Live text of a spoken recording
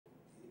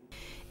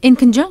In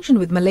conjunction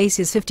with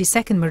Malaysia's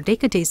 52nd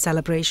Merdeka Day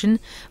celebration,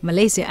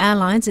 Malaysia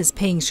Airlines is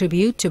paying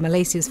tribute to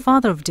Malaysia's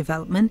father of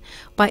development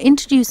by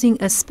introducing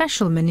a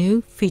special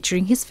menu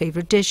featuring his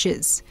favourite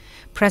dishes.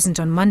 Present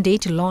on Monday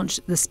to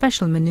launch the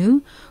special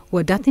menu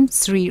were Datin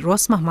Sri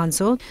Rosmah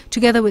Mansor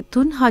together with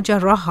Tun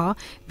Razak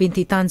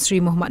binti Tan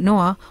Sri Muhammad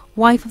Noah,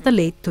 wife of the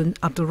late Tun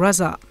Abdul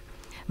Razak.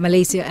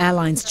 Malaysia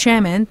Airlines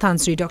chairman Tan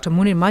Sri Dr.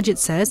 Munir Majid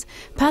says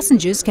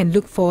passengers can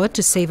look forward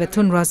to savour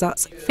Tun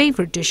Razak's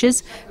favourite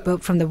dishes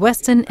both from the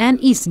Western and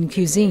Eastern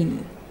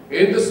cuisine.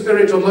 In the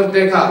spirit of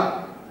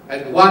Merdeka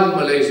and One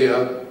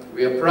Malaysia,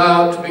 we are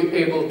proud to be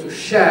able to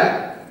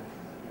share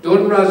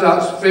Tun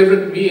Razak's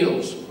favourite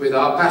meals with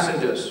our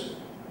passengers.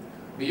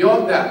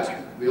 Beyond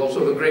that, we also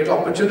have a great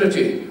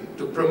opportunity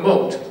to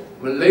promote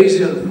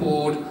Malaysian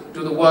food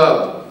to the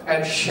world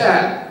and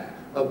share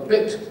a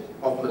bit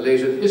of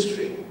Malaysian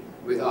history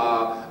with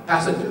our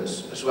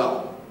passengers as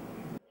well.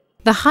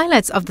 The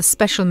highlights of the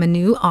special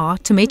menu are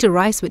tomato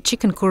rice with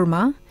chicken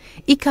korma,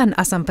 ikan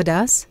asam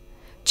pedas,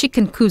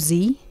 chicken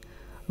kuzi,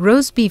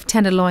 roast beef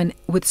tenderloin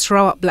with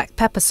Sarawak black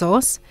pepper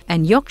sauce,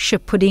 and Yorkshire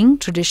pudding,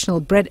 traditional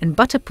bread and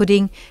butter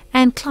pudding,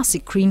 and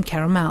classic cream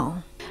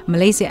caramel.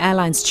 Malaysia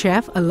Airlines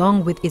chef,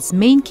 along with its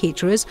main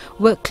caterers,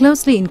 worked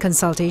closely in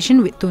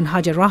consultation with Tun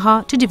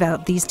Razak to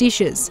develop these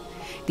dishes.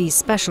 These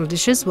special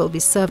dishes will be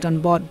served on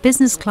board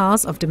business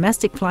class of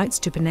domestic flights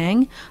to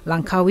Penang,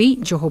 Langkawi,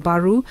 Johor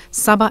Bahru,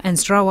 Sabah and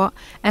Sarawak,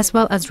 as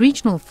well as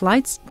regional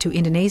flights to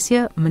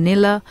Indonesia,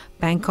 Manila,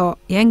 Bangkok,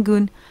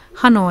 Yangon,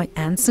 Hanoi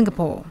and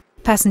Singapore.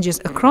 Passengers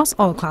across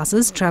all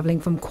classes travelling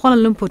from Kuala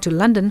Lumpur to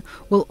London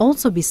will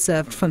also be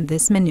served from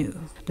this menu.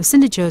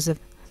 Lucinda Joseph,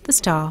 The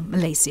Star,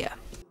 Malaysia.